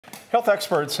Health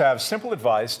experts have simple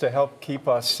advice to help keep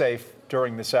us safe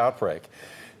during this outbreak.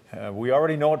 We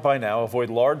already know it by now. Avoid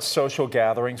large social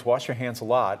gatherings, wash your hands a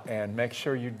lot, and make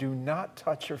sure you do not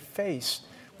touch your face,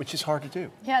 which is hard to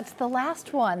do. Yeah, it's the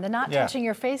last one, the not touching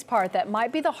your face part, that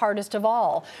might be the hardest of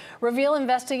all. Reveal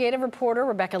investigative reporter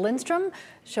Rebecca Lindstrom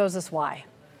shows us why.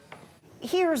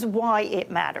 Here's why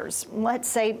it matters. Let's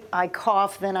say I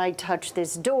cough, then I touch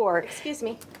this door. Excuse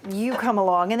me. You come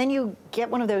along and then you get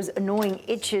one of those annoying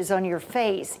itches on your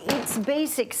face. It's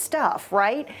basic stuff,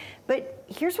 right? But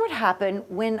here's what happened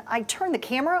when I turned the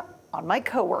camera on my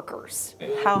coworkers.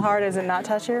 How hard is it not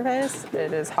touching your face?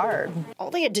 It is hard.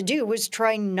 All they had to do was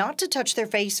try not to touch their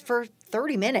face for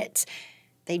 30 minutes.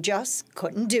 They just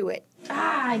couldn't do it.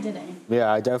 I did it.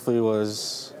 Yeah, I definitely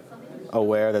was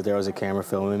aware that there was a camera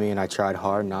filming me, and I tried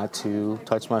hard not to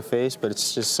touch my face, but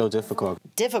it's just so difficult.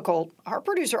 Difficult? Our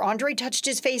producer Andre touched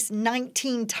his face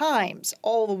 19 times.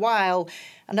 All the while,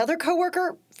 another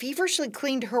coworker feverishly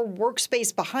cleaned her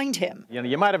workspace behind him.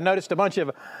 You might have noticed a bunch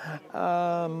of,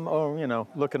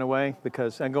 looking away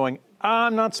because I'm going,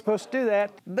 I'm not supposed to do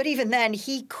that. But even then,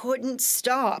 he couldn't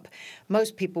stop.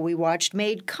 Most people we watched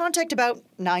made contact about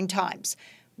 9 times.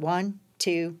 1,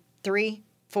 2, 3,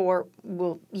 4,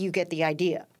 well, you get the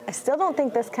idea. I still don't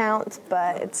think this counts,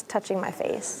 but it's touching my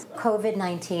face.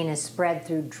 COVID-19 is spread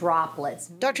through droplets.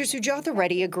 Dr. Sujatha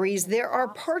Reddy agrees there are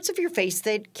parts of your face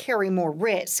that carry more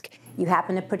risk. You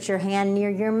happen to put your hand near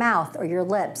your mouth or your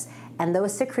lips, and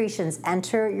those secretions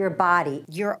enter your body.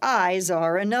 Your eyes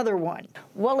are another one.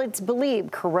 While it's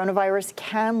believed coronavirus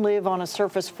can live on a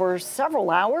surface for several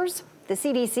hours, the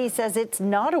CDC says it's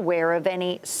not aware of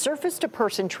any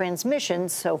surface-to-person transmission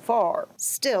so far.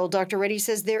 Still, Dr. Reddy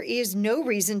says there is no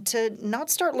reason to not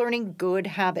start learning good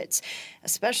habits,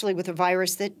 especially with a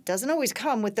virus that doesn't always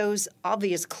come with those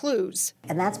obvious clues.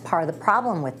 And that's part of the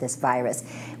problem with this virus.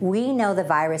 We know the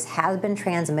virus has been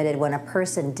transmitted when a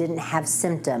person didn't have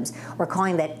symptoms. We're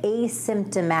calling that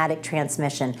asymptomatic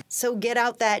transmission. So get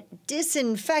out that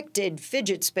disinfected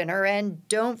fidget spinner and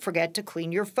don't forget to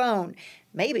clean your phone.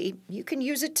 Maybe you can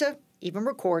use it to even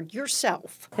record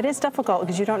yourself. It is difficult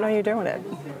because you don't know you're doing it.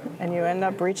 And you end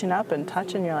up reaching up and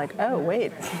touching, you're like, oh,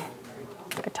 wait,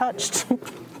 I touched.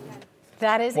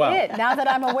 That is it. Now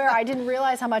that I'm aware, I didn't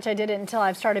realize how much I did it until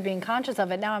I've started being conscious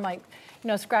of it. Now I'm like,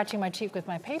 scratching my cheek with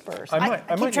my papers. I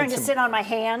keep trying to sit on my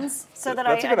hands so that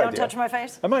I don't touch my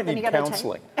face. I might need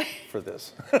counseling for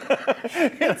this.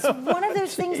 It's one of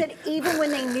those things that even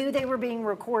when they knew they were being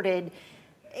recorded,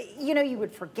 you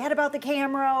would forget about the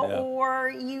camera or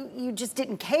you just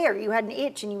didn't care. You had an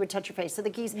itch and you would touch your face. So the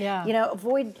keys,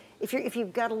 avoid, if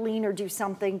you've got to lean or do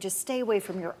something, just stay away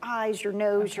from your eyes, your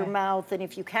nose, your mouth, and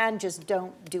if you can, just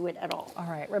don't do it at all. All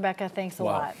right, Rebecca, thanks a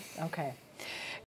lot. Okay.